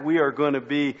We are going to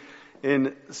be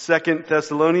in 2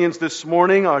 Thessalonians this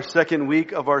morning, our second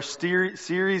week of our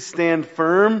series, Stand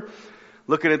Firm,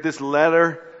 looking at this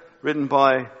letter written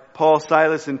by Paul,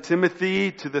 Silas, and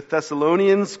Timothy to the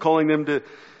Thessalonians, calling them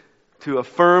to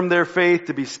affirm their faith,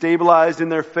 to be stabilized in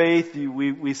their faith.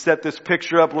 We set this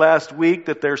picture up last week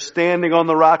that they're standing on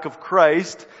the rock of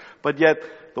Christ, but yet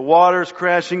the water's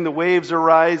crashing, the waves are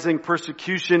rising,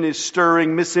 persecution is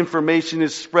stirring, misinformation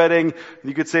is spreading.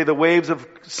 You could say the waves of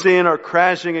sin are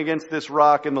crashing against this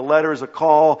rock, and the letter is a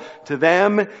call to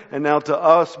them and now to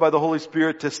us by the Holy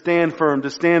Spirit to stand firm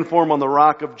on the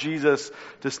rock of Jesus,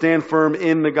 to stand firm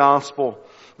in the gospel.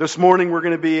 This morning we're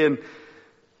going to be in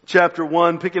chapter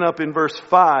 1, picking up in verse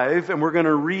 5, and we're going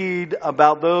to read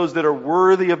about those that are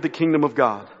worthy of the kingdom of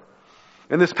God.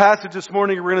 In this passage this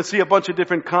morning, we're going to see a bunch of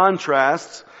different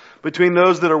contrasts between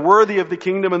those that are worthy of the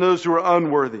kingdom and those who are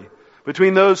unworthy.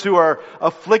 Between those who are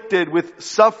afflicted with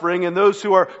suffering and those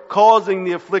who are causing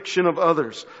the affliction of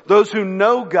others. Those who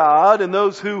know God and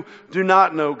those who do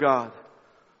not know God.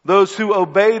 Those who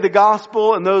obey the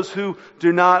gospel and those who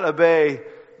do not obey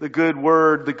the good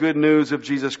word, the good news of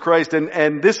Jesus Christ.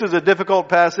 And this is a difficult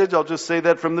passage. I'll just say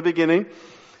that from the beginning.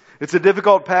 It's a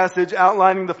difficult passage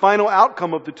outlining the final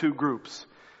outcome of the two groups.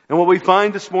 And what we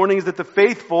find this morning is that the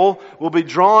faithful will be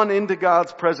drawn into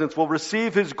God's presence, will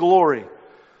receive His glory.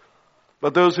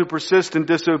 But those who persist in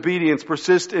disobedience,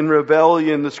 persist in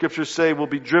rebellion, the scriptures say, will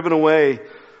be driven away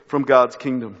from God's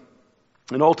kingdom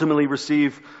and ultimately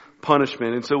receive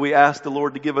punishment. And so we ask the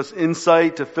Lord to give us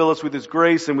insight, to fill us with His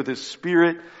grace and with His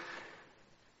Spirit,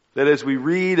 that as we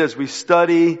read, as we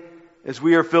study, as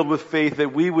we are filled with faith,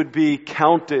 that we would be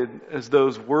counted as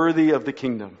those worthy of the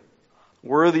kingdom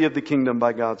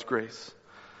by God's grace.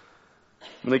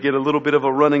 I'm going to get a little bit of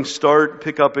a running start,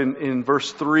 pick up in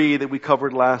verse 3 that we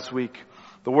covered last week.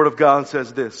 The Word of God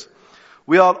says this: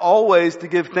 "We ought always to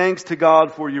give thanks to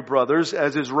God for you, brothers,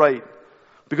 as is right,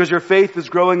 because your faith is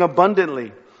growing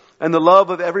abundantly, and the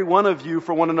love of every one of you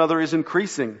for one another is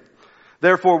increasing.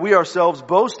 Therefore, we ourselves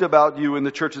boast about you in the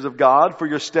churches of God for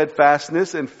your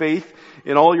steadfastness and faith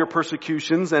in all your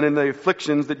persecutions and in the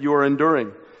afflictions that you are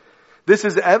enduring. This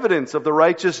is evidence of the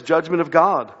righteous judgment of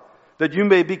God, that you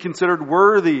may be considered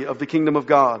worthy of the kingdom of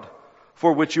God,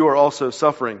 for which you are also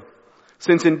suffering.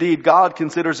 Since indeed God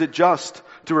considers it just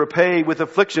to repay with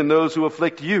affliction those who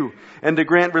afflict you, and to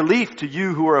grant relief to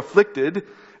you who are afflicted,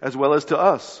 as well as to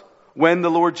us, when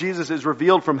the Lord Jesus is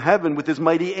revealed from heaven with His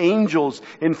mighty angels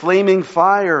in flaming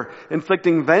fire,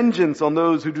 inflicting vengeance on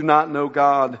those who do not know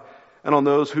God and on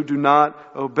those who do not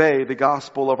obey the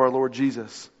gospel of our Lord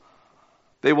Jesus.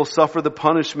 They will suffer the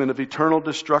punishment of eternal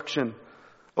destruction,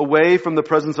 away from the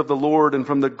presence of the Lord and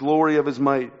from the glory of His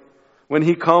might, when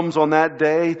He comes on that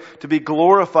day to be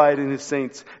glorified in His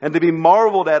saints and to be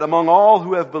marveled at among all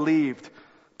who have believed,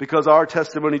 because our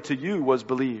testimony to you was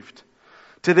believed.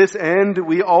 To this end,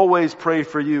 we always pray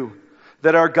for you,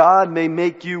 that our God may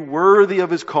make you worthy of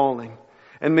His calling,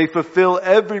 and may fulfill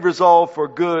every resolve for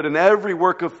good and every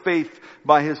work of faith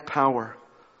by His power,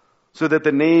 so that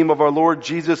the name of our Lord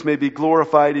Jesus may be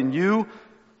glorified in you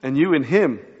and you in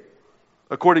Him,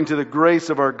 according to the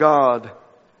grace of our God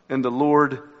and the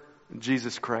Lord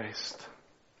Jesus Christ."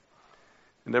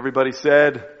 And everybody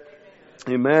said,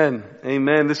 Amen.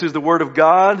 Amen. This is the Word of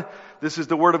God. This is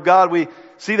the Word of God. We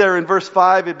see there in verse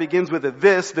 5, it begins with a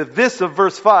this. The this of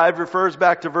verse 5 refers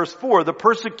back to verse 4. The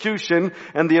persecution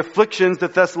and the afflictions the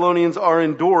Thessalonians are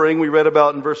enduring, we read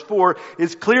about in verse 4,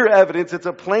 is clear evidence. It's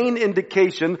a plain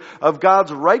indication of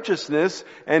God's righteousness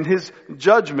and His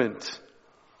judgment.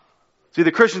 See,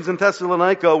 the Christians in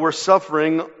Thessalonica were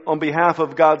suffering on behalf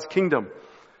of God's kingdom.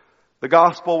 The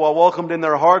gospel, while welcomed in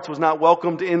their hearts, was not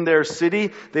welcomed in their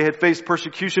city. They had faced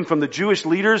persecution from the Jewish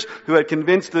leaders who had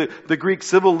convinced the Greek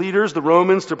civil leaders, the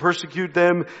Romans, to persecute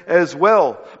them as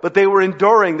well. But they were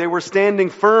enduring. They were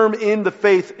standing firm in the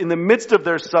faith in the midst of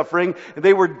their suffering. And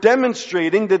they were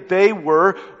demonstrating that they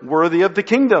were worthy of the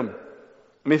kingdom.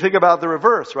 I mean, think about the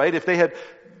reverse, right? If they had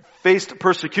faced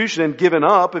persecution and given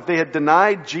up, if they had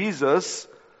denied Jesus,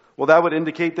 well, that would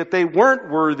indicate that they weren't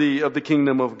worthy of the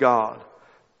kingdom of God.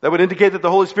 That would indicate that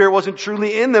the Holy Spirit wasn't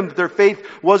truly in them, that their faith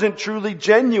wasn't truly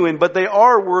genuine, but they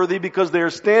are worthy because they are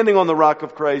standing on the rock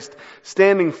of Christ,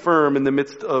 standing firm in the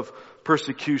midst of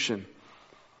persecution.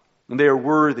 And they are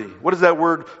worthy. What does that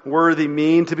word worthy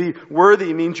mean? To be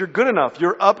worthy means you're good enough.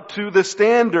 You're up to the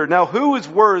standard. Now, who is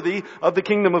worthy of the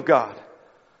kingdom of God?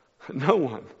 No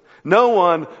one. No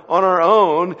one on our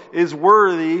own is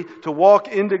worthy to walk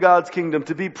into God's kingdom,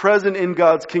 to be present in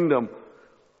God's kingdom.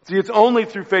 See, it's only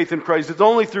through faith in Christ. It's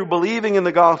only through believing in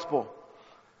the gospel.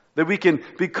 that we can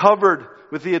be covered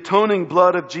with the atoning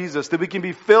blood of Jesus, that we can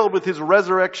be filled with His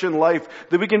resurrection life,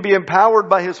 that we can be empowered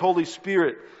by His Holy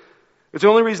Spirit. It's the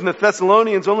only reason the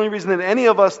Thessalonians, the only reason that any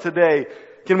of us today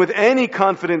can with any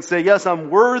confidence say, yes, I'm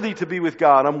worthy to be with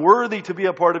God. I'm worthy to be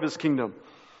a part of His kingdom.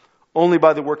 Only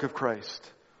by the work of Christ.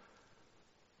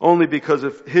 Only because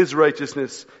of His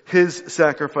righteousness, His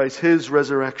sacrifice, His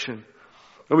resurrection.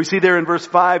 And we see there in verse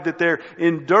 5 that their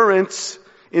endurance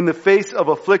in the face of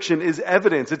affliction is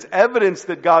evidence. It's evidence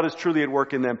that God is truly at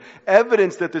work in them.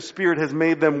 Evidence that the Spirit has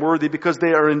made them worthy because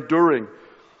they are enduring.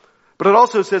 But it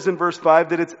also says in verse 5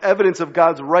 that it's evidence of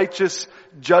God's righteous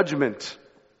judgment.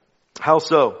 How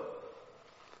so?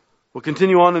 We'll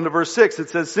continue on into verse 6. It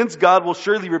says, since God will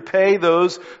surely repay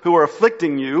those who are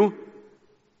afflicting you,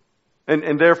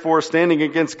 and therefore standing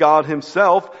against God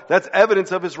Himself, that's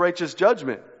evidence of His righteous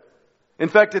judgment. In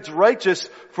fact, it's righteous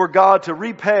for God to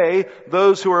repay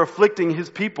those who are afflicting His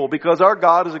people because our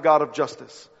God is a God of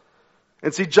justice.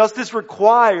 And see, justice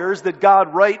requires that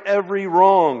God right every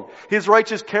wrong. His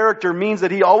righteous character means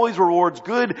that He always rewards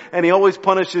good and He always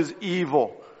punishes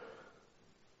evil.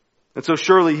 And so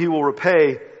surely He will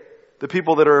repay the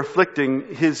people that are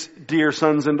afflicting His dear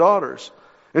sons and daughters.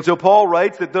 And so Paul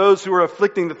writes that those who are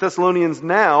afflicting the Thessalonians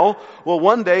now will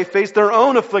one day face their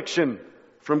own affliction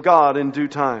from God in due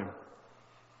time.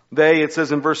 They, it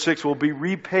says in verse 6, will be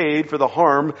repaid for the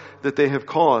harm that they have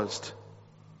caused.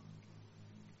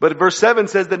 But verse 7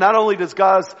 says that not only does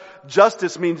God's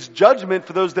justice means judgment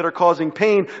for those that are causing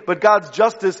pain, but God's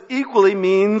justice equally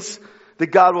means that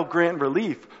God will grant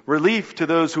relief. Relief to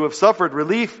those who have suffered,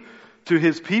 relief to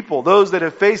His people. Those that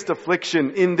have faced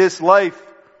affliction in this life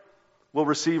will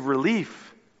receive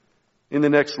relief in the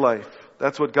next life.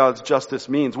 That's what God's justice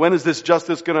means. When is this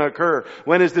justice going to occur?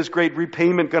 When is this great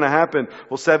repayment going to happen?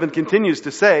 Well, 7 continues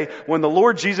to say, when the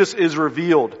Lord Jesus is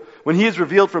revealed. When He is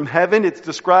revealed from heaven, it's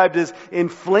described as in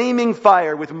flaming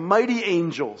fire with mighty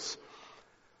angels.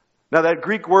 Now that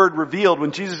Greek word revealed,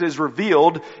 when Jesus is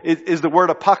revealed, is the word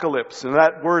apocalypse. And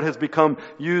that word has become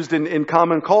used in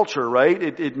common culture,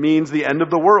 right? It means the end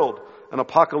of the world. An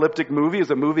apocalyptic movie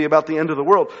is a movie about the end of the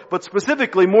world. But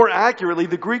specifically, more accurately,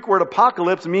 the Greek word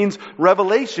apocalypse means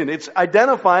revelation. It's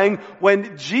identifying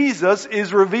when Jesus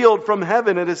is revealed from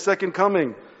heaven at His second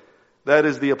coming. That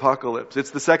is the apocalypse.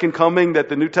 It's the second coming that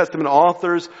the New Testament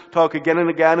authors talk again and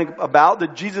again about,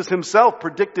 that Jesus Himself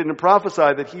predicted and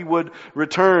prophesied that He would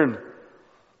return.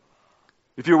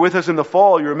 If you're with us in the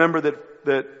fall, you remember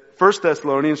that 1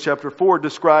 Thessalonians chapter 4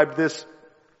 described this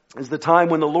as the time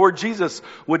when the Lord Jesus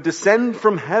would descend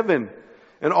from heaven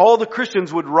and all the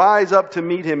Christians would rise up to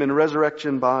meet Him in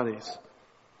resurrection bodies.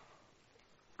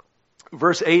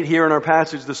 Verse 8 here in our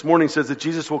passage this morning says that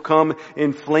Jesus will come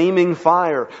in flaming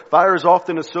fire. Fire is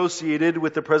often associated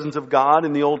with the presence of God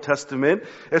in the Old Testament,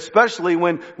 especially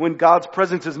when God's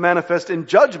presence is manifest in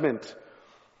judgment.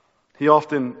 He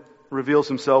often reveals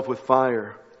Himself with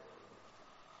fire.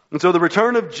 And so the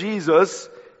return of Jesus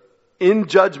in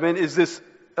judgment is this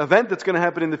event that's going to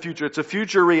happen in the future. It's a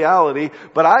future reality,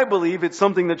 but I believe it's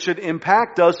something that should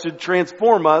impact us, should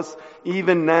transform us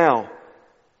even now.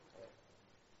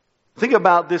 Think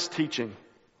about this teaching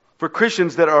for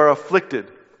Christians that are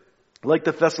afflicted, like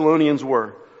the Thessalonians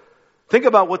were. Think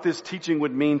about what this teaching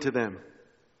would mean to them.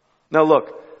 Now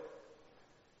look,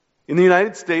 in the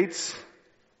United States,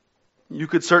 you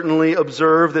could certainly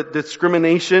observe that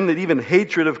discrimination, that even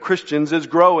hatred of Christians is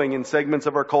growing in segments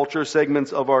of our culture,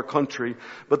 segments of our country.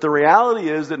 But the reality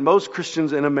is that most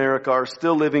Christians in America are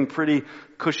still living pretty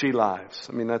cushy lives.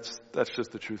 I mean, that's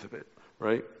just the truth of it,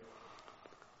 right?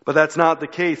 But that's not the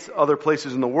case other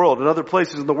places in the world. In other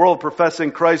places in the world, professing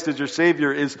Christ as your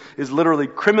Savior is literally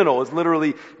criminal, is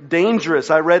literally dangerous.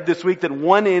 I read this week that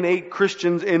 1 in 8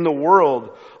 Christians in the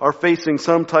world are facing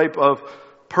some type of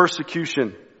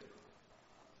persecution.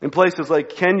 In places like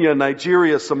Kenya,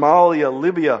 Nigeria, Somalia,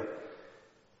 Libya,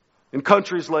 in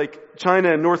countries like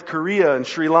China and North Korea and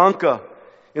Sri Lanka,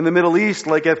 in the Middle East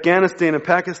like Afghanistan and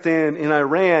Pakistan and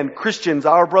Iran, Christians,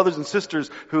 our brothers and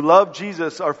sisters who love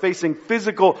Jesus, are facing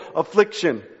physical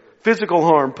affliction, physical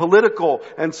harm, political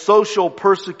and social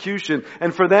persecution.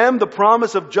 And for them, the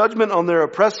promise of judgment on their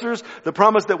oppressors, the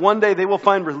promise that one day they will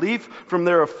find relief from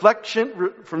their affliction.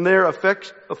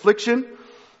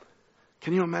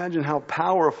 Can you imagine how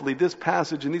powerfully this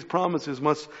passage and these promises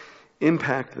must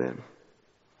impact them?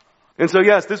 And so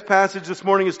yes, this passage this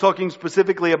morning is talking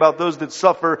specifically about those that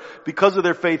suffer because of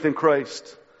their faith in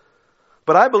Christ.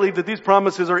 But I believe that these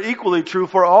promises are equally true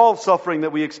for all suffering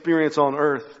that we experience on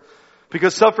earth.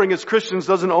 Because suffering as Christians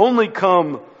doesn't only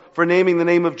come for naming the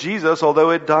name of Jesus,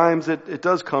 although at times it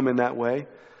does come in that way.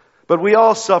 But we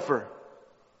all suffer.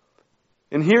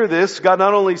 And hear this, God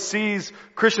not only sees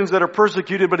Christians that are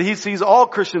persecuted, but He sees all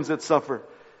Christians that suffer.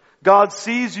 God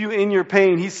sees you in your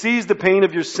pain. He sees the pain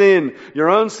of your sin, your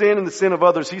own sin and the sin of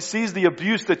others. He sees the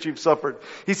abuse that you've suffered.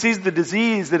 He sees the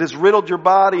disease that has riddled your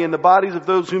body and the bodies of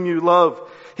those whom you love.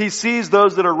 He sees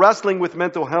those that are wrestling with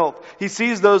mental health. He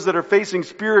sees those that are facing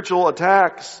spiritual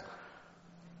attacks.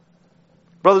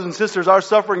 Brothers and sisters, our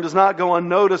suffering does not go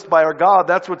unnoticed by our God.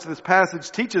 That's what this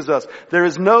passage teaches us. There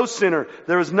is no sinner,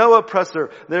 there is no oppressor,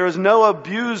 there is no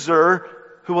abuser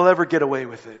who will ever get away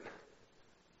with it.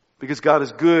 Because God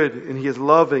is good, and He is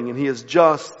loving, and He is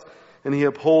just, and He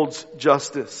upholds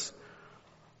justice.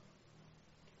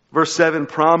 Verse 7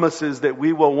 promises that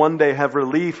we will one day have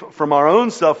relief from our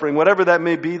own suffering, whatever that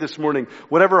may be this morning.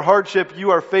 Whatever hardship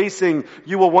you are facing,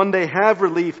 you will one day have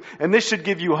relief. And this should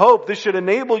give you hope. This should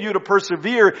enable you to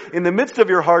persevere in the midst of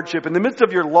your hardship, in the midst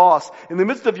of your loss, in the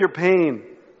midst of your pain.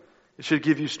 It should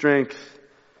give you strength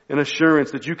and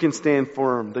assurance that you can stand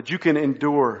firm, that you can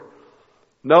endure,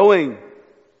 knowing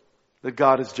that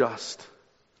God is just.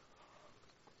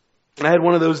 I had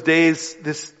one of those days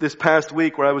this past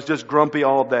week where I was just grumpy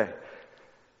all day.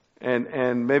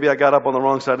 And maybe I got up on the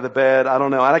wrong side of the bed. I don't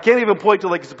know. And I can't even point to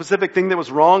like a specific thing that was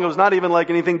wrong. It was not even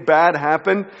like anything bad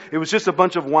happened. It was just a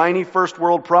bunch of whiny first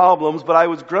world problems. But I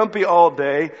was grumpy all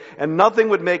day and nothing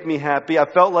would make me happy. I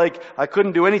felt like I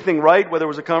couldn't do anything right, whether it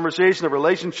was a conversation, a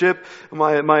relationship,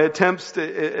 my attempts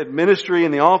at ministry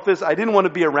in the office. I didn't want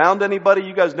to be around anybody.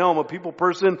 You guys know I'm a people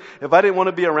person. If I didn't want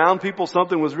to be around people,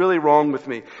 something was really wrong with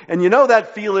me. And you know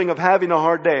that feeling of having a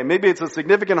hard day. Maybe it's a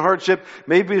significant hardship.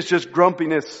 Maybe it's just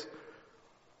grumpiness.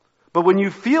 But when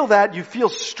you feel that, you feel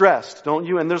stressed, don't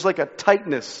you? And there's like a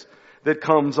tightness that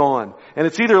comes on. And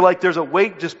it's either like there's a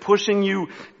weight just pushing you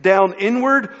down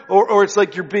inward, or it's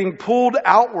like you're being pulled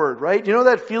outward, right? You know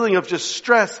that feeling of just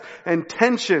stress and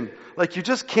tension? Like you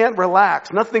just can't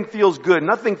relax. Nothing feels good.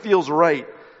 Nothing feels right.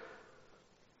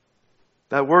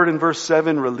 That word in verse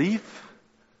 7, relief,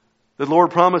 the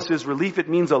Lord promises relief. It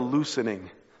means a loosening.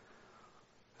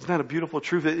 Isn't that a beautiful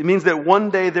truth? It means that one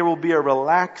day there will be a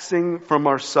relaxing from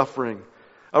our suffering,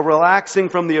 a relaxing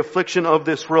from the affliction of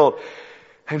this world.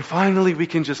 And finally we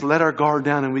can just let our guard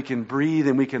down and we can breathe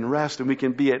and we can rest and we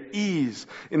can be at ease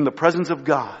in the presence of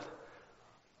God.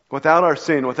 Without our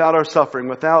sin, without our suffering,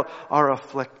 without our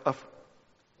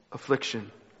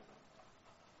affliction.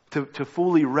 To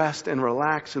fully rest and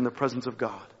relax in the presence of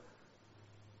God.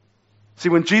 See,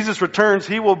 when Jesus returns,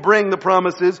 He will bring the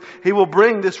promises. He will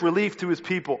bring this relief to His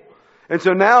people. And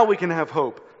so now we can have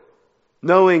hope,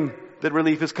 knowing that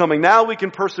relief is coming. Now we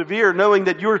can persevere, knowing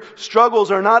that your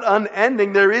struggles are not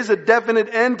unending. There is a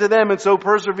definite end to them, and so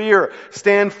persevere.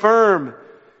 Stand firm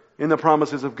in the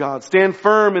promises of God. Stand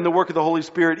firm in the work of the Holy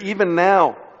Spirit, even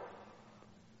now.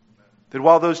 That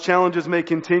while those challenges may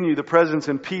continue, the presence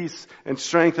and peace and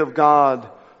strength of God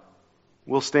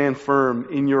will stand firm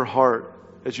in your heart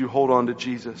as you hold on to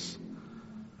Jesus.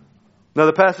 Now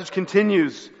the passage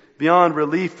continues beyond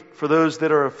relief for those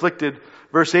that are afflicted.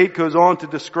 Verse 8 goes on to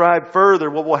describe further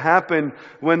what will happen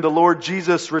when the Lord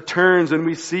Jesus returns, and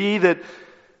we see that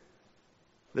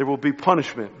there will be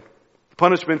punishment.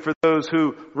 Punishment for those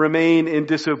who remain in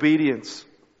disobedience.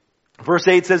 Verse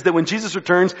 8 says that when Jesus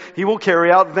returns, He will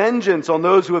carry out vengeance on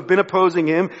those who have been opposing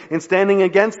Him and standing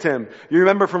against Him. You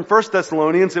remember from 1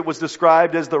 Thessalonians, it was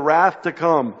described as the wrath to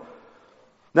come.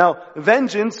 Now,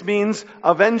 vengeance means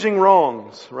avenging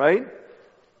wrongs, right?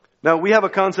 Now, we have a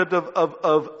concept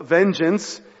of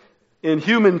vengeance in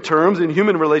human terms, in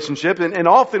human relationship, and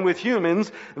often with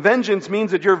humans, vengeance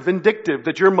means that you're vindictive,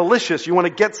 that you're malicious, you want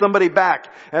to get somebody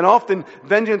back. And often,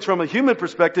 vengeance from a human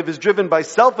perspective is driven by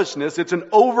selfishness. It's an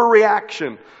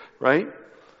overreaction, right?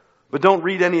 But don't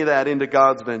read any of that into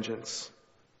God's vengeance.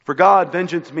 For God,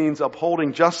 vengeance means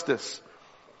upholding justice.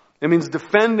 It means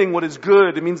defending what is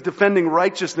good. It means defending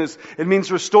righteousness. It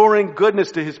means restoring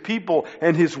goodness to His people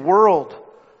and His world.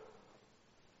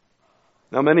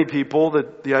 Now, many people,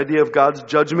 the idea of God's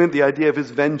judgment, the idea of His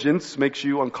vengeance makes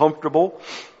you uncomfortable.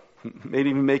 It may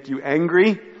even make you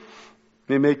angry. It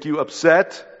may make you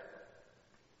upset.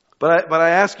 But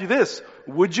I ask you this.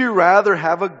 Would you rather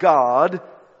have a God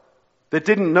that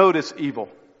didn't notice evil,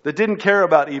 that didn't care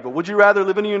about evil? Would you rather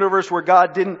live in a universe where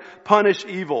God didn't punish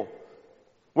evil,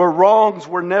 where wrongs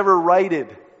were never righted?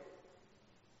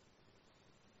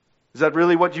 Is that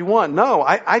really what you want? No,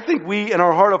 I think we in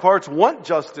our heart of hearts want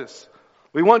justice.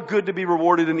 We want good to be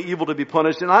rewarded and evil to be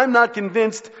punished. And I'm not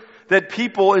convinced that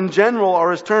people in general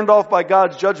are as turned off by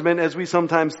God's judgment as we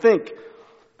sometimes think.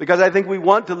 Because I think we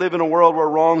want to live in a world where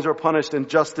wrongs are punished and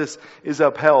justice is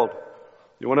upheld.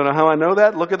 You want to know how I know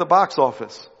that? Look at the box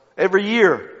office. Every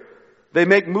year, They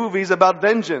make movies about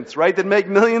vengeance, right? That make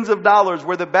millions of dollars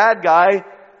where the bad guy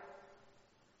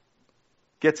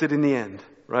gets it in the end,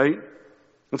 right?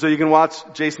 And so you can watch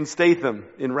Jason Statham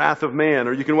in Wrath of Man,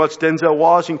 or you can watch Denzel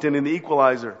Washington in The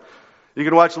Equalizer. You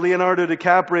can watch Leonardo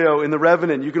DiCaprio in The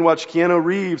Revenant. You can watch Keanu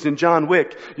Reeves in John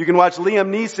Wick. You can watch Liam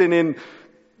Neeson in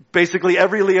basically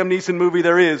every Liam Neeson movie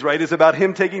there is, right? It's about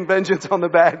him taking vengeance on the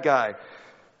bad guy.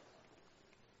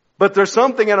 But there's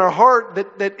something in our heart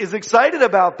that is excited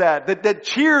about that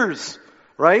cheers,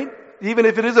 right? Even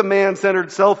if it is a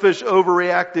man-centered, selfish,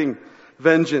 overreacting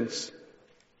vengeance.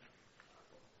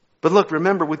 But look,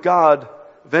 remember, with God,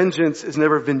 vengeance is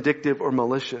never vindictive or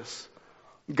malicious.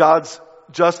 God's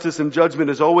justice and judgment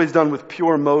is always done with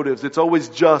pure motives. It's always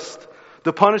just.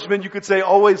 The punishment, you could say,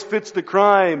 always fits the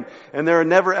crime. And there are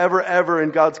never, ever, ever in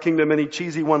God's kingdom any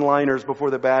cheesy one-liners before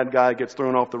the bad guy gets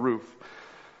thrown off the roof.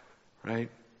 Right?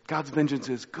 God's vengeance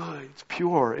is good. It's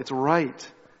pure. It's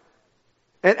right.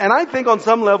 And I think on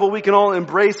some level we can all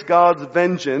embrace God's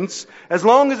vengeance as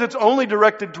long as it's only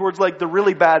directed towards like the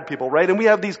really bad people, right? And we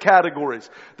have these categories.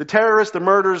 The terrorists, the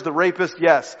murderers, the rapists,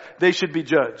 yes, they should be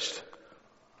judged.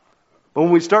 But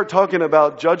when we start talking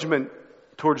about judgment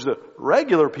towards the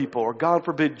regular people, or God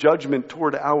forbid judgment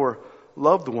toward our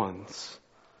loved ones,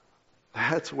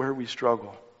 that's where we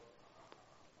struggle.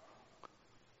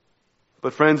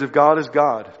 But friends, if God is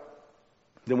God,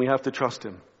 then we have to trust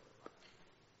Him.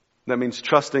 That means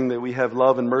trusting that we have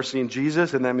love and mercy in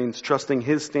Jesus, and that means trusting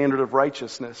His standard of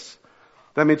righteousness.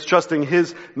 That means trusting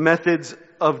His methods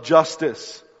of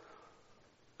justice.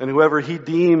 And whoever He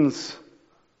deems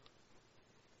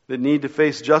that need to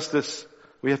face justice,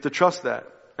 we have to trust that.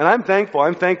 And I'm thankful.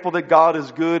 I'm thankful that God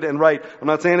is good and right. I'm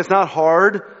not saying it's not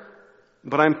hard,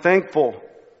 but I'm thankful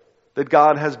that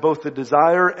God has both the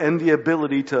desire and the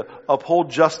ability to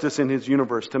uphold justice in His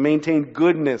universe, to maintain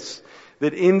goodness,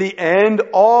 that in the end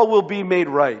all will be made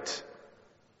right.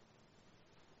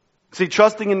 See,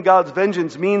 trusting in God's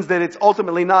vengeance means that it's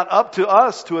ultimately not up to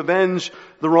us to avenge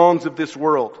the wrongs of this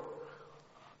world.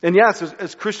 And yes,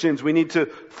 as Christians, we need to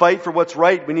fight for what's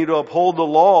right. We need to uphold the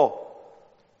law.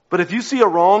 But if you see a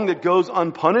wrong that goes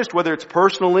unpunished, whether it's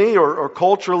personally or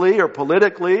culturally or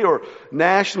politically or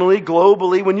nationally,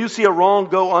 globally, when you see a wrong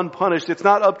go unpunished, it's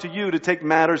not up to you to take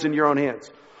matters in your own hands.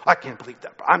 I can't believe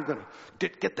that. I'm going to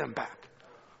get them back.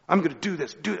 I'm going to do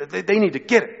this. They need to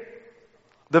get it.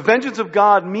 The vengeance of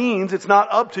God means it's not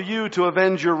up to you to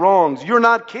avenge your wrongs. You're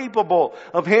not capable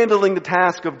of handling the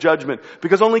task of judgment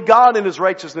because only God in His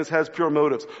righteousness has pure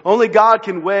motives. Only God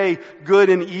can weigh good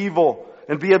and evil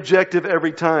and be objective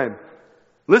every time.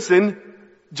 Listen,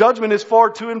 judgment is far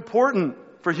too important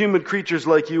for human creatures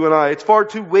like you and I. It's far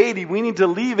too weighty. We need to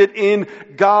leave it in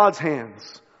God's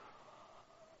hands.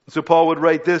 So Paul would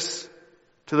write this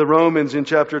to the Romans in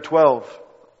chapter 12.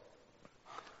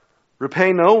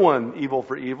 Repay no one evil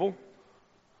for evil,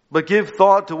 but give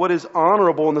thought to what is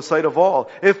honorable in the sight of all.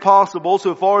 If possible,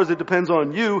 so far as it depends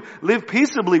on you, live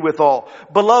peaceably with all.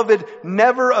 Beloved,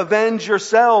 never avenge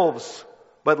yourselves,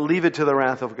 but leave it to the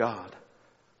wrath of God.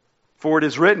 For it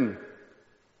is written,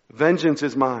 vengeance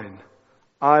is mine,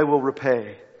 I will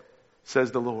repay,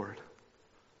 says the Lord.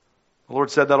 The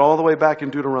Lord said that all the way back in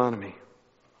Deuteronomy.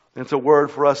 And it's a word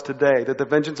for us today, that the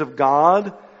vengeance of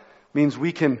God means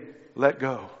we can let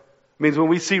go. It means when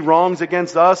we see wrongs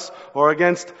against us or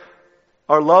against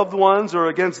our loved ones or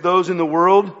against those in the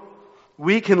world,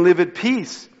 we can live at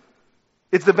peace.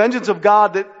 It's the vengeance of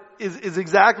God that is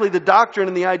exactly the doctrine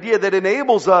and the idea that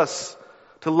enables us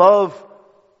to love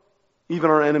even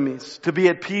our enemies, to be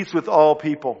at peace with all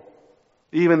people,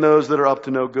 even those that are up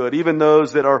to no good, even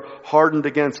those that are hardened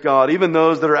against God, even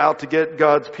those that are out to get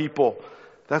God's people.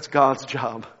 That's God's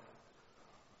job.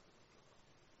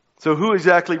 So who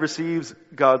exactly receives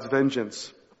God's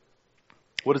vengeance?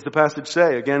 What does the passage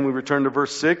say? Again, we return to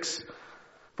verse 6.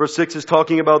 Verse 6 is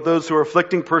talking about those who are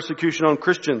inflicting persecution on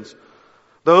Christians.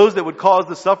 Those that would cause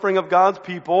the suffering of God's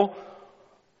people,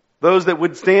 those that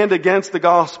would stand against the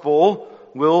gospel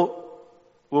will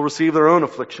receive their own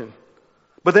affliction.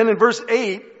 But then in verse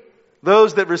 8,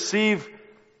 those that receive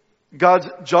God's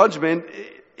judgment,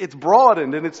 it's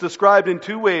broadened and it's described in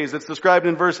two ways. It's described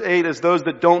in verse 8 as those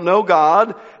that don't know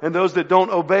God and those that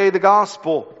don't obey the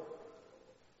gospel.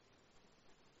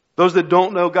 Those that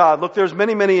don't know God. Look, there's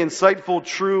many, many insightful,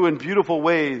 true, and beautiful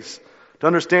ways to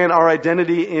understand our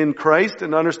identity in Christ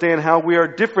and to understand how we are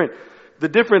different. The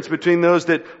difference between those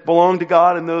that belong to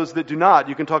God and those that do not.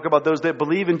 You can talk about those that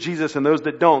believe in Jesus and those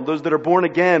that don't. Those that are born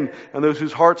again and those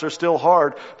whose hearts are still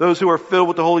hard. Those who are filled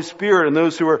with the Holy Spirit and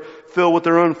those who are filled with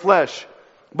their own flesh.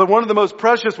 But one of the most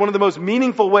precious, one of the most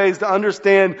meaningful ways to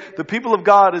understand the people of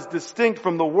God as distinct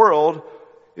from the world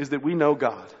is that we know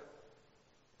God.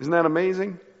 Isn't that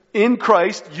amazing? In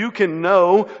Christ, you can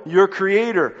know your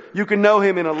Creator. You can know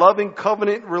Him in a loving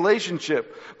covenant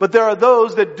relationship. But there are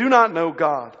those that do not know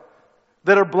God,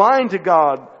 that are blind to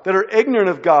God, that are ignorant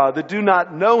of God, that do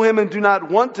not know Him and do not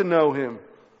want to know Him.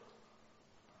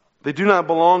 They do not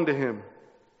belong to Him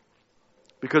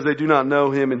because they do not know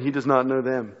Him and He does not know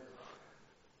them.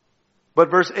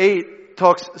 But verse 8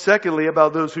 talks secondly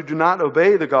about those who do not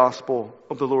obey the gospel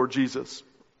of the Lord Jesus.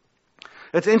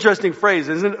 It's an interesting phrase,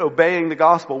 isn't it? Obeying the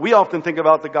gospel. We often think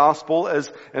about the gospel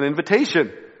as an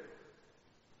invitation.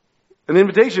 An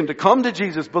invitation to come to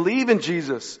Jesus, believe in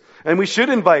Jesus. And we should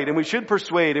invite and we should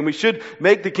persuade and we should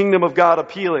make the kingdom of God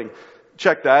appealing.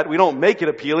 Check that. We don't make it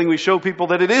appealing. We show people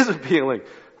that it is appealing,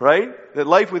 right? That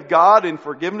life with God and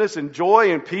forgiveness and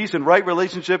joy and peace and right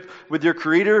relationship with your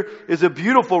Creator is a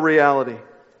beautiful reality.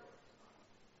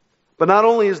 But not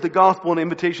only is the gospel an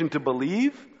invitation to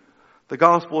believe, the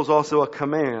gospel is also a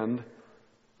command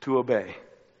to obey.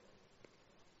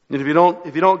 And if you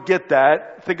don't get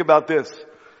that, think about this.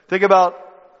 Think about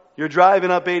you're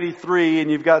driving up 83 and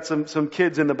you've got some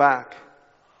kids in the back.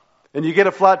 And you get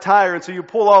a flat tire, and so you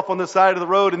pull off on the side of the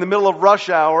road in the middle of rush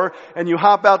hour and you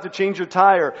hop out to change your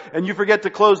tire and you forget to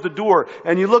close the door.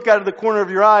 And you look out of the corner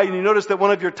of your eye and you notice that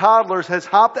one of your toddlers has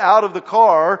hopped out of the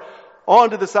car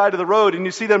onto the side of the road, and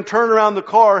you see them turn around the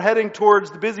car heading towards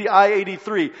the busy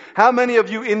I-83. How many of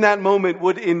you in that moment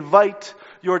would invite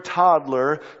your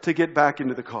toddler to get back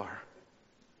into the car?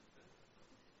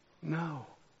 No.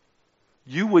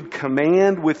 You would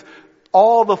command with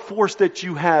all the force that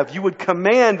you have, you would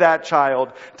command that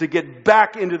child to get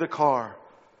back into the car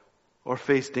or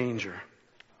face danger.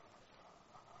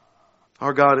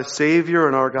 Our God is Savior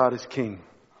and our God is King.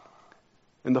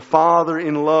 And the Father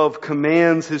in love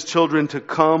commands His children to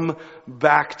come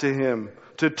back to Him,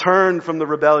 to turn from the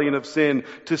rebellion of sin,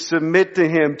 to submit to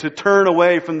Him, to turn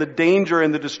away from the danger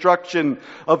and the destruction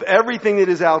of everything that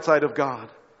is outside of God.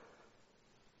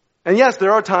 And yes,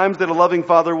 there are times that a loving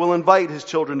Father will invite His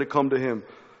children to come to Him.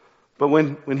 But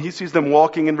when He sees them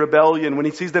walking in rebellion, when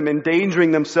He sees them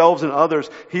endangering themselves and others,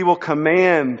 He will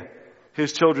command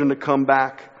His children to come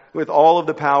back with all of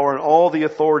the power and all the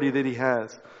authority that He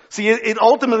has. See, it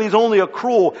ultimately is only a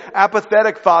cruel,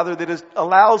 apathetic father that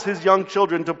allows his young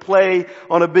children to play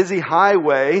on a busy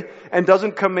highway and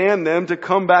doesn't command them to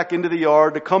come back into the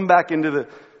yard, to come back into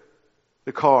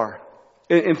the car.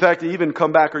 In fact, even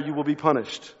come back or you will be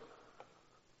punished.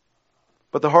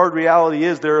 But the hard reality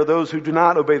is there are those who do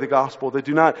not obey the gospel. They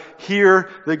do not hear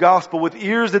the gospel with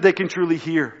ears that they can truly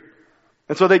hear.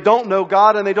 And so they don't know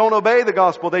God and they don't obey the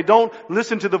gospel. They don't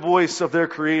listen to the voice of their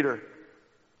Creator.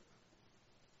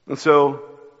 And so,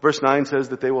 verse 9 says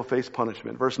that they will face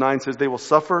punishment. Verse 9 says they will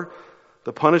suffer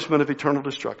the punishment of eternal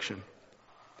destruction,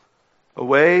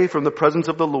 away from the presence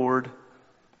of the Lord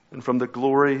and from the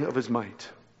glory of His might.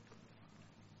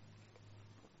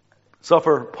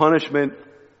 Suffer punishment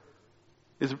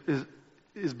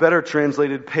is better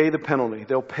translated, pay the penalty.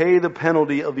 They'll pay the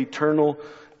penalty of eternal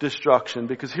destruction.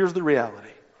 Because here's the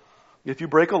reality. If you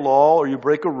break a law or you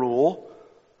break a rule,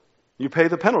 you pay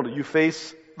the penalty. You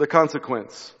face the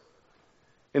consequence.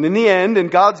 And in the end, in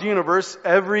God's universe,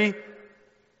 every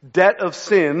debt of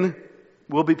sin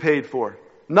will be paid for.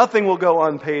 Nothing will go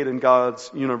unpaid in God's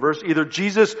universe. Either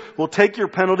Jesus will take your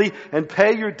penalty and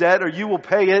pay your debt, or you will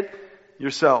pay it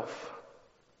yourself.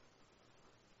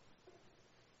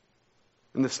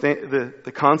 And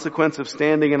the consequence of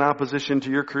standing in opposition to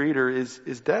your Creator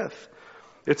is death.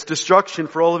 It's destruction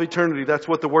for all of eternity. That's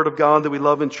what the Word of God that we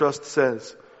love and trust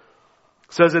says.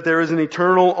 It says that there is an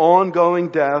eternal, ongoing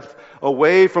death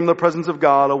away from the presence of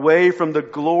God, away from the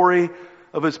glory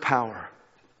of His power.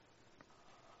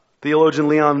 Theologian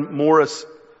Leon Morris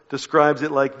describes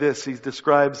it like this. He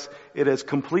describes it as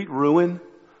complete ruin,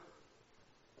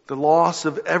 the loss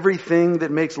of everything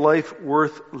that makes life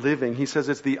worth living. He says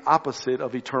it's the opposite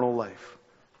of eternal life.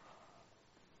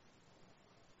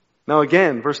 Now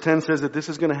again, verse 10 says that this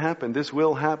is going to happen. This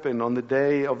will happen on the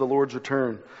day of the Lord's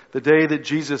return, the day that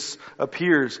Jesus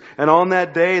appears. And on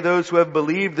that day, those who have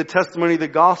believed the testimony of the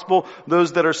gospel,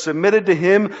 those that are submitted to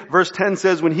Him, verse 10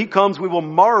 says, when He comes, we will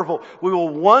marvel, we will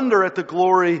wonder at the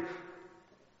glory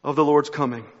of the Lord's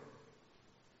coming.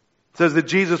 It says that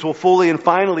Jesus will fully and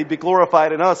finally be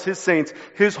glorified in us, His saints,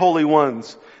 His holy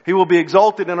ones. He will be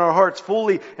exalted in our hearts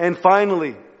fully and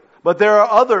finally. But there are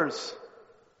others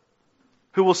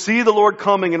who will see the Lord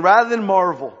coming, and rather than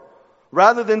marvel,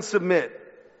 rather than submit,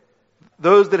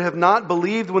 those that have not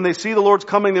believed, when they see the Lord's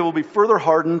coming, they will be further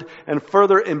hardened and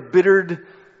further embittered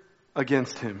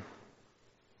against Him.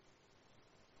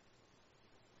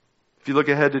 If you look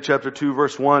ahead to chapter 2,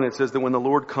 verse 1, it says that when the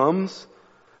Lord comes,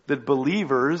 that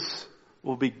believers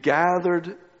will be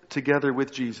gathered together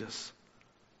with Jesus.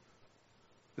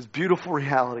 This beautiful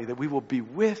reality that we will be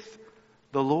with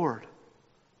the Lord.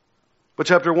 But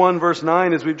chapter 1, verse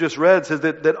 9, as we've just read, says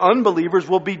that unbelievers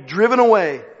will be driven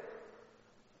away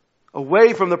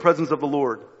from the presence of the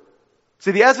Lord.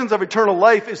 See, the essence of eternal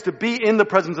life is to be in the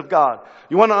presence of God.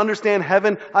 You want to understand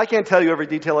heaven? I can't tell you every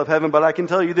detail of heaven, but I can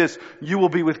tell you this. You will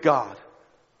be with God.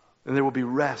 And there will be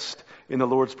rest in the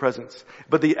Lord's presence.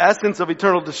 But the essence of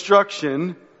eternal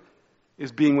destruction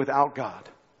is being without God.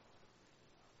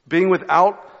 Being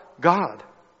without God.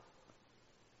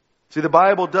 See, the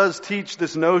Bible does teach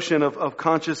this notion of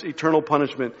conscious eternal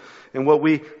punishment. And what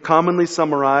we commonly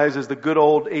summarize as the good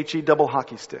old H-E double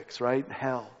hockey sticks, right?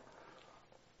 Hell.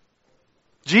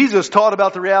 Jesus taught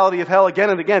about the reality of hell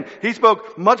again and again. He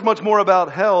spoke much, much more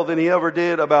about hell than he ever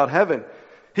did about heaven.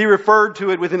 He referred to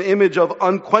it with an image of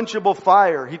unquenchable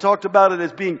fire. He talked about it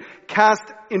as being cast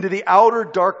into the outer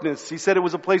darkness. He said it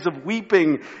was a place of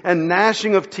weeping and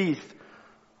gnashing of teeth.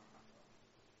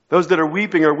 Those that are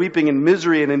weeping in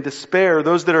misery and in despair.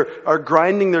 Those that are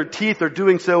grinding their teeth are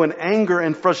doing so in anger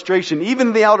and frustration. Even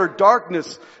in the outer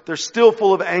darkness, they're still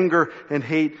full of anger and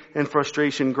hate and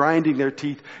frustration, grinding their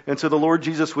teeth. And so the Lord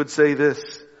Jesus would say this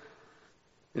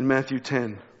in Matthew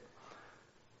 10.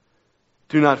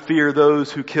 Do not fear those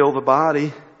who kill the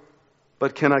body,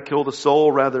 but cannot kill the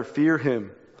soul. Rather fear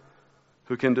him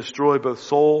who can destroy both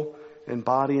soul and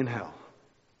body in hell.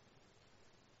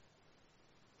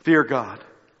 Fear God.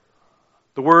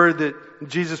 The word that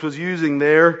Jesus was using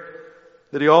there,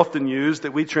 that he often used,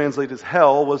 that we translate as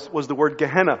hell, was the word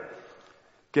Gehenna.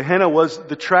 Gehenna was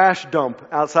the trash dump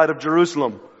outside of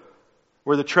Jerusalem,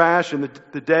 where the trash and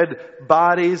the dead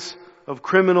bodies of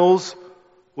criminals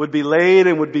would be laid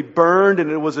and would be burned, and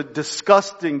it was a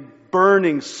disgusting,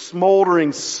 burning,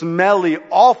 smoldering, smelly,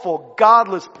 awful,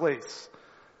 godless place.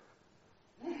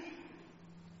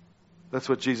 That's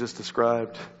what Jesus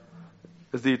described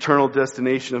as the eternal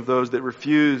destination of those that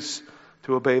refuse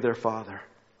to obey their Father.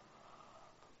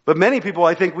 But many people,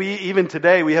 I think even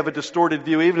today, we have a distorted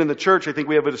view. Even in the church, I think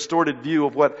we have a distorted view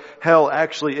of what hell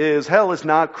actually is. Hell is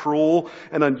not cruel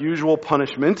and unusual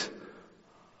punishment.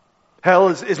 Hell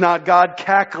is not God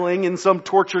cackling in some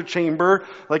torture chamber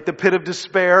like the pit of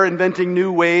despair, inventing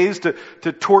new ways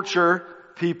to torture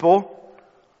people.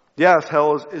 Yes,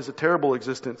 hell is a terrible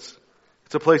existence.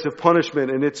 It's a place of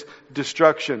punishment and it's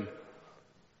destruction.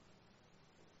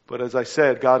 But as I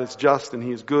said, God is just and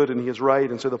He is good and He is right,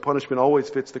 and so the punishment always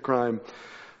fits the crime.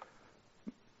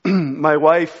 My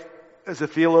wife, as a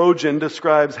theologian,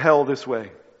 describes hell this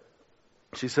way.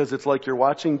 She says it's like you're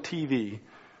watching TV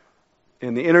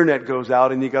and the internet goes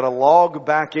out and you got to log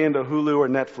back into Hulu or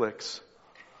Netflix.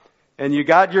 And you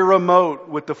got your remote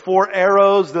with the 4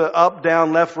 arrows, the up,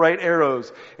 down, left, right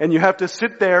arrows. And you have to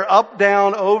sit there up,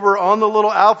 down, over on the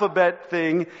little alphabet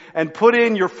thing and put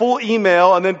in your full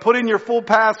email and then put in your full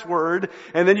password.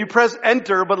 And then you press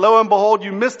enter, but lo and behold,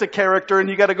 you missed a character and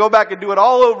you got to go back and do it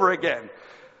all over again.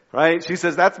 Right? She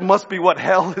says that must be what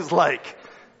hell is like.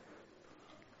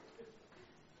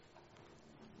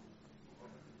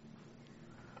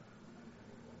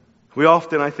 We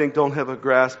often, I think, don't have a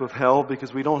grasp of hell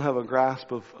because we don't have a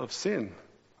grasp of sin,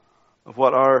 of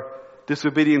what our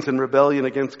disobedience and rebellion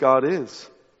against God is.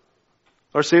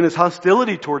 Our sin is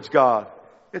hostility towards God.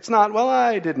 It's not, well,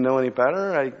 I didn't know any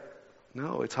better.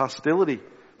 No, it's hostility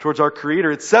towards our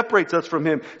Creator. It separates us from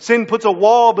Him. Sin puts a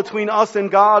wall between us and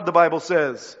God, the Bible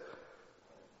says.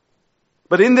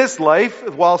 But in this life,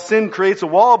 while sin creates a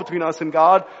wall between us and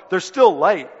God, there's still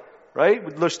light. Right?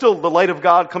 There's still the light of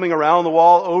God coming around the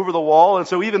wall, over the wall. And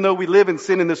so even though we live in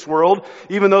sin in this world,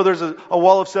 even though there's a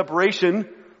wall of separation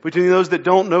between those that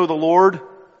don't know the Lord,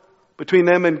 between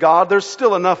them and God, there's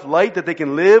still enough light that they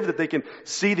can live, that they can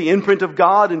see the imprint of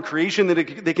God in creation,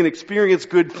 that they can experience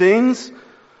good things.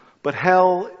 But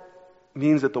hell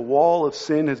means that the wall of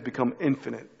sin has become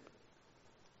infinite.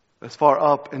 As far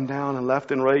up and down and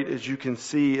left and right as you can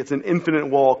see, it's an infinite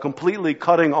wall, completely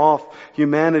cutting off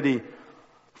humanity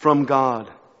from God.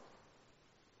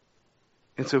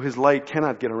 And so His light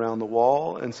cannot get around the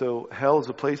wall, and so hell is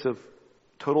a place of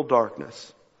total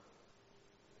darkness.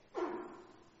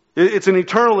 It's an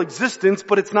eternal existence,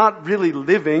 but it's not really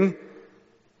living.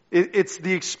 It's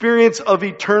the experience of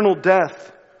eternal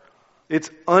death. It's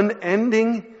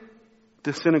unending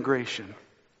disintegration.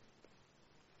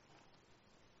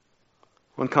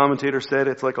 One commentator said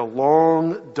it's like a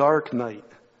long, dark night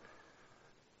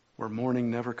where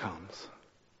morning never comes.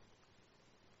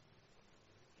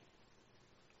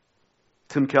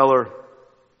 Tim Keller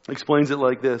explains it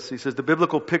like this. He says, the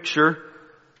biblical picture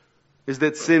is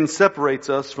that sin separates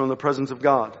us from the presence of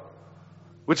God.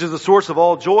 which is the source of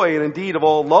all joy and indeed of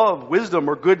all love, wisdom,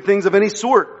 or good things of any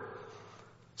sort.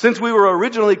 Since we were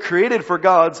originally created for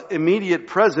God's immediate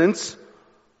presence,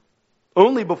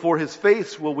 only before His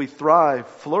face will we thrive,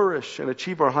 flourish, and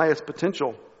achieve our highest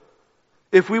potential.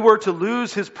 If we were to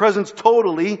lose His presence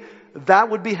totally, that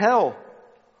would be hell.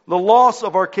 The loss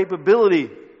of our capability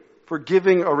for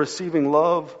giving or receiving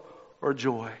love or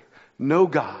joy. No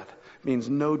God means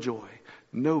no joy,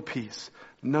 no peace,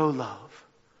 no love.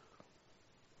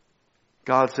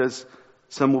 God says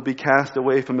some will be cast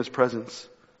away from His presence.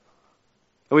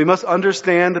 And we must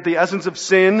understand that the essence of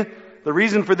sin, the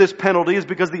reason for this penalty is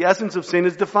because the essence of sin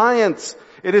is defiance.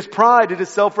 It is pride. It is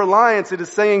self-reliance. It is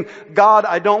saying, God,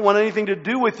 I don't want anything to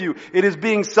do with you. It is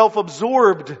being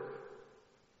self-absorbed.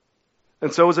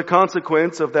 And so as a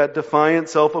consequence of that defiant,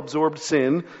 self-absorbed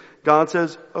sin, God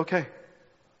says, okay,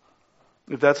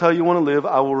 if that's how you want to live,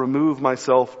 I will remove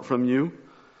myself from you.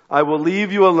 I will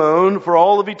leave you alone for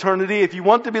all of eternity. If you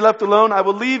want to be left alone, I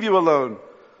will leave you alone.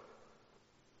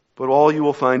 But all you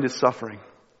will find is suffering.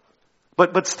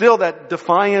 But still that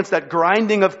defiance, that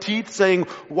grinding of teeth saying,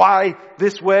 why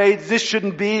this way? This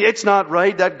shouldn't be. It's not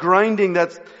right. That grinding,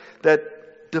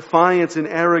 that defiance and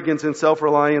arrogance and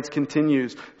self-reliance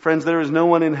continues. Friends, there is no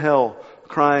one in hell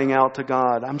crying out to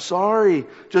God, I'm sorry.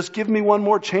 Just give me one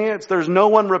more chance. There's no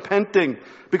one repenting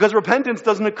because repentance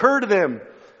doesn't occur to them.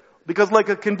 Because like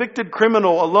a convicted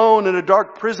criminal alone in a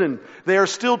dark prison, they are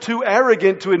still too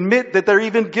arrogant to admit that they're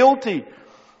even guilty.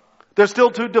 They're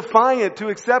still too defiant to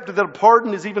accept that a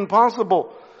pardon is even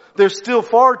possible. They're still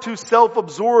far too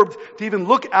self-absorbed to even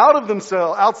look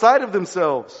outside of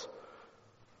themselves.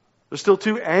 They're still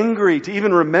too angry to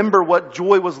even remember what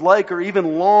joy was like or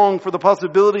even long for the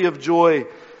possibility of joy.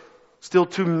 Still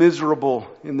too miserable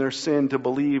in their sin to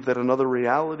believe that another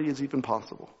reality is even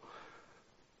possible.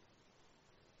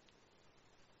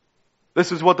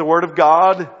 This is what the Word of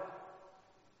God,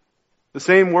 the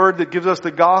same Word that gives us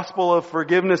the gospel of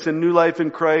forgiveness and new life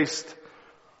in Christ,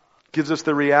 gives us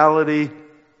the reality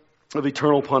of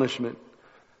eternal punishment.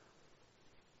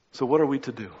 So what are we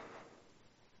to do?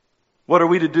 What are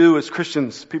we to do as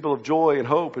Christians, people of joy and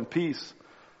hope and peace?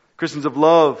 Christians of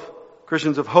love,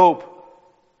 Christians of hope.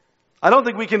 I don't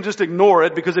think we can just ignore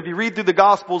it, because if you read through the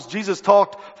Gospels, Jesus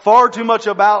talked far too much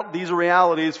about these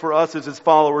realities for us as His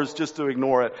followers just to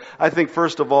ignore it. I think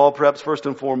first of all, perhaps first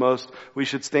and foremost, we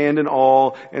should stand in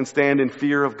awe and stand in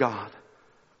fear of God.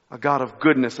 A God of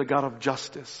goodness, a God of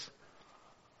justice.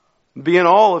 Be in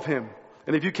awe of Him.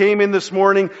 And if you came in this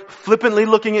morning flippantly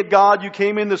looking at God, you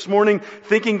came in this morning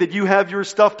thinking that you have your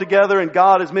stuff together and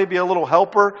God is maybe a little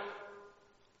helper,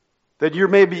 that you're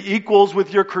maybe equals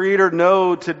with your Creator,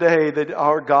 know today that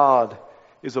our God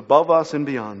is above us and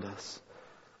beyond us.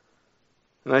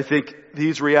 And I think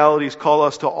these realities call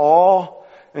us to awe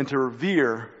and to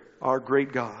revere our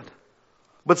great God.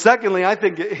 But secondly, I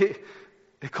think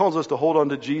it calls us to hold on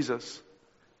to Jesus.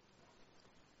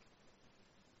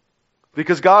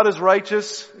 Because God is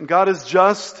righteous and God is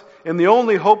just, and the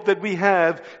only hope that we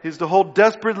have is to hold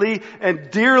desperately and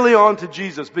dearly on to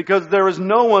Jesus, because there is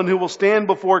no one who will stand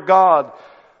before God,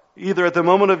 either at the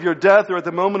moment of your death or at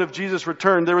the moment of Jesus'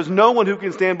 return. There is no one who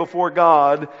can stand before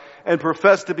God and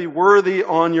profess to be worthy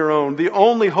on your own. The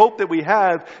only hope that we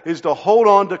have is to hold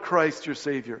on to Christ, your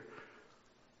Savior.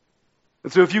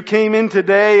 And so if you came in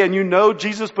today and you know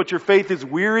Jesus, but your faith is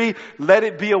weary, let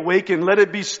it be awakened, let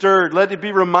it be stirred, let it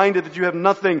be reminded that you have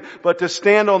nothing but to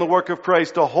stand on the work of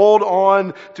Christ, to hold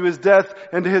on to His death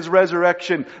and to His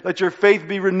resurrection. Let your faith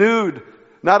be renewed,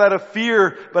 not out of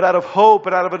fear, but out of hope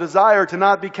and out of a desire to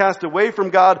not be cast away from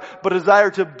God, but a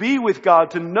desire to be with God,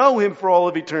 to know Him for all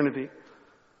of eternity.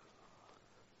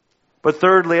 But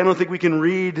thirdly, I don't think we can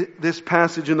read this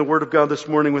passage in the Word of God this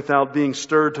morning without being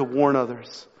stirred to warn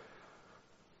others.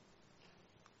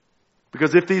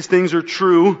 Because if these things are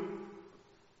true,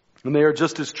 and they are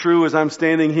just as true as I'm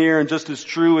standing here, and just as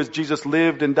true as Jesus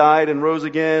lived and died and rose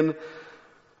again,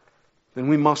 then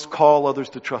we must call others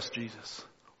to trust Jesus.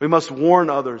 We must warn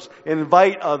others and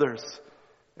invite others.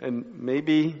 And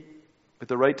maybe at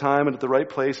the right time and at the right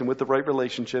place and with the right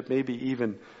relationship, maybe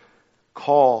even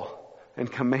call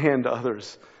and command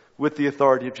others with the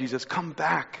authority of Jesus. Come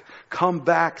back,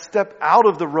 step out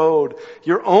of the road.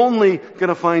 You're only going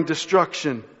to find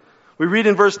destruction. We read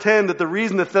in verse 10 that the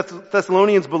reason the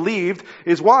Thessalonians believed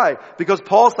is why? Because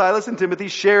Paul, Silas, and Timothy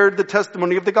shared the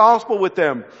testimony of the gospel with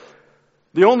them.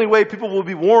 The only way people will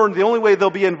be warned, the only way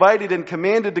they'll be invited and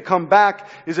commanded to come back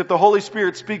is if the Holy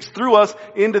Spirit speaks through us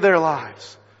into their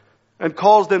lives and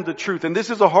calls them to truth. And this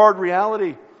is a hard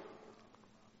reality.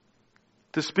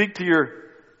 To speak to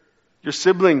your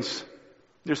siblings,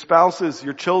 your spouses,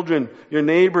 your children, your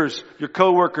neighbors, your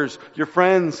coworkers, your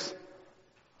friends.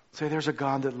 Say, there's a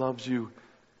God that loves you,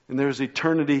 and there's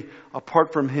eternity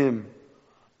apart from Him,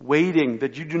 waiting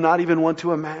that you do not even want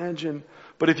to imagine.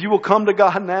 But if you will come to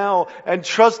God now and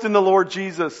trust in the Lord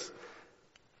Jesus,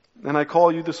 and I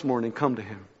call you this morning, come to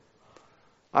Him.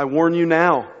 I warn you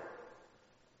now,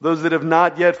 those that have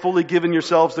not yet fully given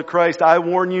yourselves to Christ, I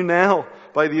warn you now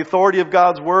by the authority of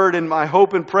God's Word, and I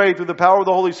hope and pray through the power of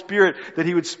the Holy Spirit that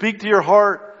He would speak to your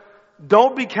heart.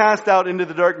 Don't be cast out into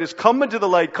the darkness. Come into the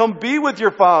light. Come be with your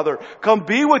Father. Come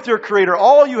be with your Creator.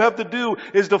 All you have to do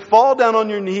is to fall down on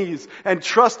your knees and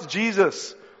trust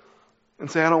Jesus and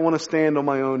say, I don't want to stand on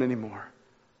my own anymore.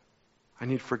 I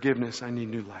need forgiveness. I need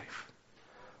new life.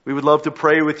 We would love to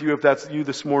pray with you if that's you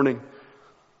this morning.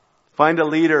 Find a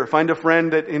leader, find a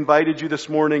friend that invited you this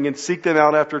morning and seek them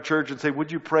out after church and say,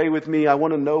 would you pray with me? I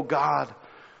want to know God.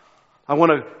 I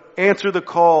want to answer the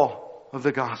call of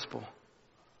the gospel.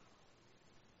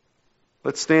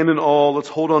 Let's stand in awe. Let's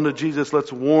hold on to Jesus.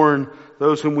 Let's warn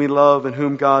those whom we love and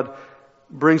whom God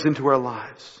brings into our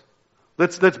lives.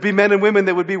 Let's be men and women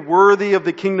that would be worthy of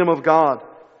the kingdom of God.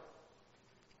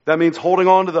 That means holding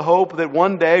on to the hope that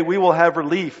one day we will have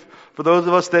relief. For those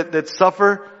of us that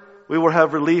suffer, we will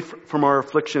have relief from our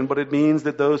affliction. But it means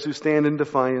that those who stand in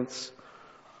defiance,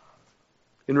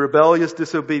 in rebellious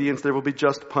disobedience, there will be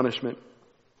just punishment.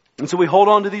 And so we hold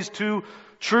on to these two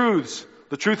truths.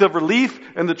 The truth of relief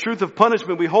and the truth of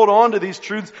punishment. We hold on to these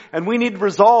truths and we need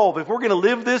resolve. If we're going to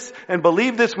live this and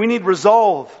believe this, we need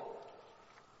resolve.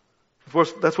 Of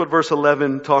course, that's what verse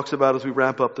 11 talks about as we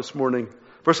wrap up this morning.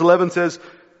 Verse 11 says,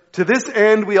 to this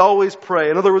end we always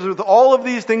pray. In other words, with all of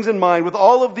these things in mind, with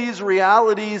all of these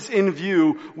realities in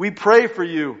view, we pray for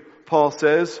you, Paul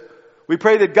says. We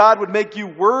pray that God would make you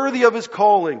worthy of His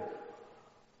calling.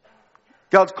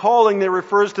 God's calling there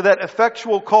refers to that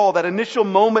effectual call, that initial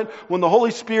moment when the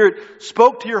Holy Spirit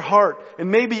spoke to your heart.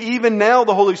 And maybe even now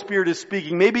the Holy Spirit is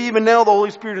speaking. Maybe even now the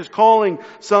Holy Spirit is calling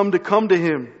some to come to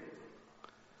Him.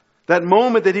 That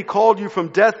moment that He called you from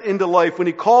death into life, when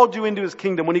He called you into His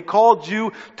kingdom, when He called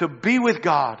you to be with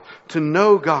God, to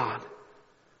know God.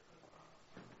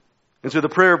 And so the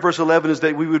prayer of verse 11 is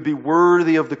that we would be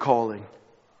worthy of the calling.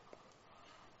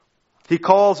 He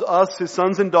calls us, His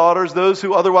sons and daughters, those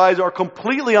who otherwise are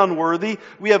completely unworthy.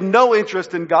 We have no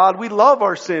interest in God. We love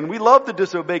our sin. We love to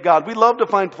disobey God. We love to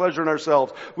find pleasure in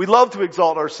ourselves. We love to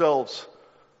exalt ourselves.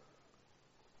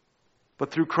 But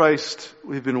through Christ,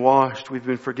 we've been washed, we've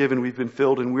been forgiven, we've been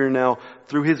filled, and we're now,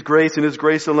 through His grace and His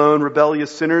grace alone,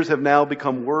 rebellious sinners have now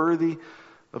become worthy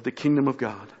of the kingdom of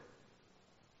God.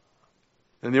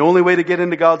 And the only way to get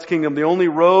into God's kingdom, the only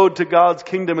road to God's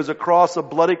kingdom is across a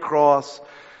bloody cross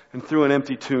and through an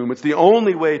empty tomb. It's the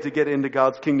only way to get into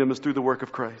God's kingdom is through the work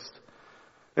of Christ.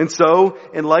 And so,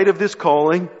 in light of this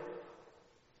calling,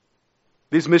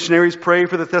 these missionaries pray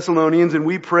for the Thessalonians, and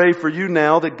we pray for you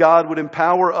now that God would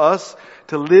empower us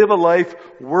to live a life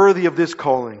worthy of this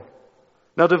calling.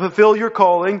 Now, to fulfill your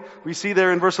calling, we see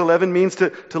there in verse 11, means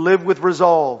to live with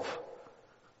resolve.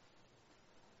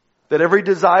 That every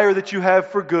desire that you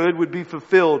have for good would be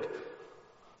fulfilled.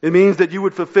 It means that you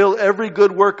would fulfill every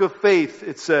good work of faith,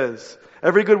 it says.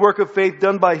 Every good work of faith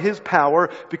done by His power,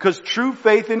 because true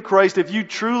faith in Christ, if you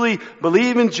truly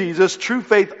believe in Jesus, true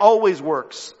faith always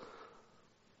works.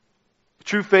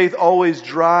 True faith always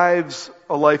drives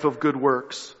a life of good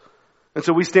works. And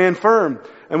so we stand firm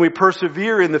and we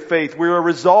persevere in the faith. We are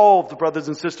resolved, brothers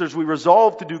and sisters. We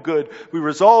resolve to do good. We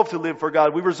resolve to live for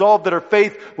God. We resolve that our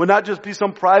faith would not just be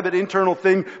some private internal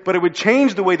thing, but it would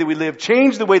change the way that we live,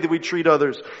 change the way that we treat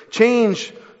others,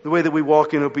 change the way that we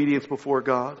walk in obedience before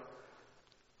God.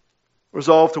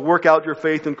 Resolve to work out your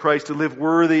faith in Christ, to live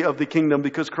worthy of the kingdom,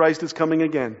 because Christ is coming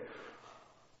again.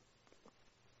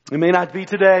 It may not be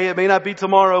today, it may not be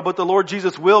tomorrow, but the Lord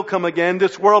Jesus will come again.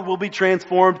 This world will be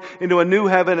transformed into a new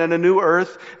heaven and a new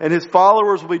earth, and His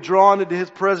followers will be drawn into His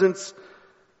presence,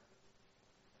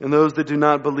 and those that do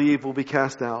not believe will be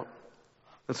cast out.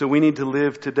 And so we need to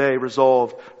live today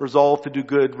resolved to do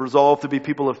good, resolved to be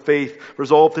people of faith,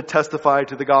 resolved to testify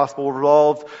to the gospel,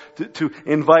 resolved to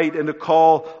invite and to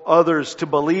call others to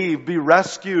believe, be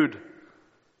rescued.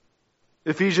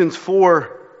 Ephesians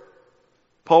 4,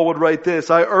 Paul would write this,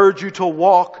 I urge you to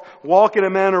walk in a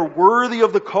manner worthy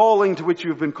of the calling to which you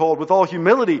have been called, with all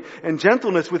humility and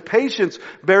gentleness, with patience,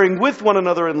 bearing with one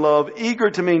another in love,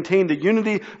 eager to maintain the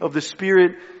unity of the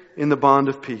Spirit in the bond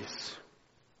of peace.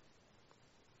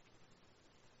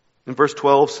 And verse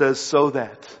 12 says, so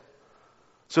that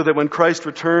when Christ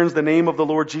returns, the name of the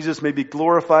Lord Jesus may be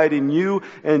glorified in you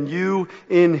and you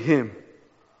in Him.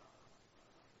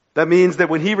 That means that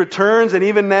when He returns, and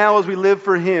even now as we live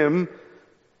for Him,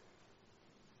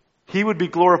 He would be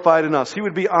glorified in us. He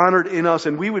would be honored in us,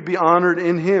 and we would be honored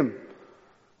in Him.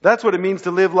 That's what it means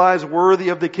to live lives worthy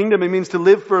of the kingdom. It means to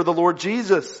live for the Lord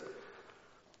Jesus.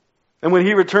 And when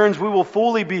He returns, we will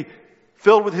fully be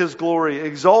filled with His glory,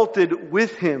 exalted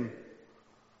with Him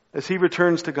as He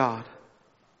returns to God.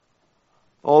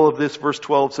 All of this, verse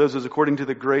 12 says, is according to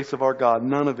the grace of our God.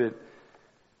 None of it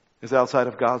is outside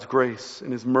of God's grace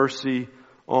and His mercy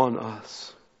on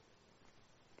us.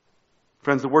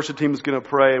 Friends, the worship team is going to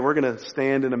pray, and we're going to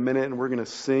stand in a minute and we're going to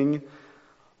sing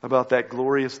about that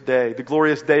glorious day. The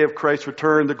glorious day of Christ's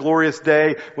return, the glorious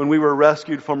day when we were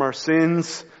rescued from our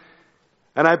sins.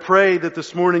 And I pray that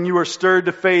this morning you are stirred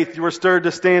to faith, you are stirred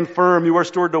to stand firm, you are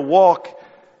stirred to walk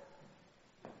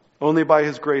only by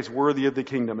His grace, worthy of the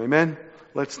kingdom. Amen?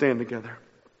 Let's stand together.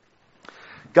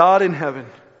 God in heaven,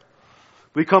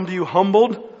 we come to You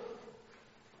humbled.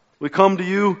 We come to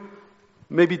You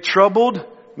maybe troubled,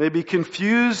 maybe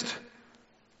confused.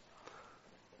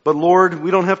 But Lord,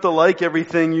 we don't have to like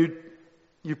everything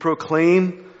you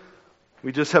proclaim.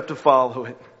 We just have to follow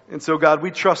it. And so God,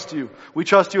 we trust You. We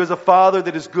trust You as a Father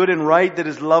that is good and right, that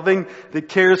is loving, that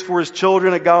cares for His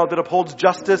children, a God that upholds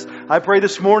justice. I pray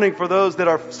this morning for those that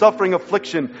are suffering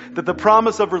affliction, that the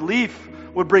promise of relief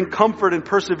would bring comfort and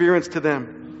perseverance to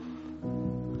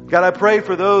them. God, I pray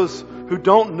for those who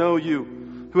don't know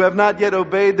You, who have not yet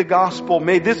obeyed the gospel.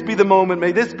 May this be the moment,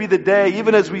 may this be the day,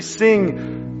 even as we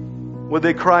sing, would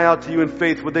they cry out to You in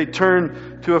faith? Would they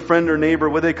turn to a friend or neighbor?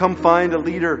 Would they come find a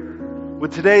leader?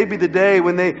 Would today be the day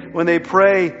when they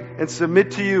pray and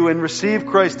submit to You and receive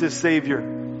Christ as Savior?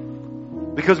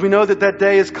 Because we know that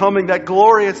day is coming, that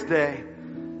glorious day.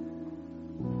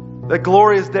 That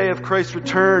glorious day of Christ's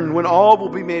return, when all will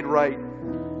be made right.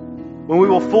 When we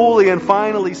will fully and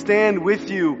finally stand with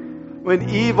You. When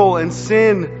evil and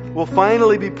sin will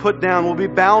finally be put down, will be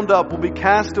bound up, will be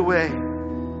cast away.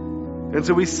 And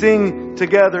so we sing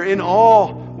together. In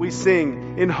awe we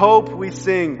sing. In hope we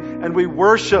sing. And we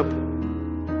worship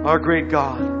our great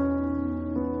God.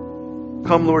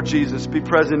 Come, Lord Jesus, be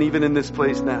present even in this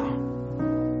place now.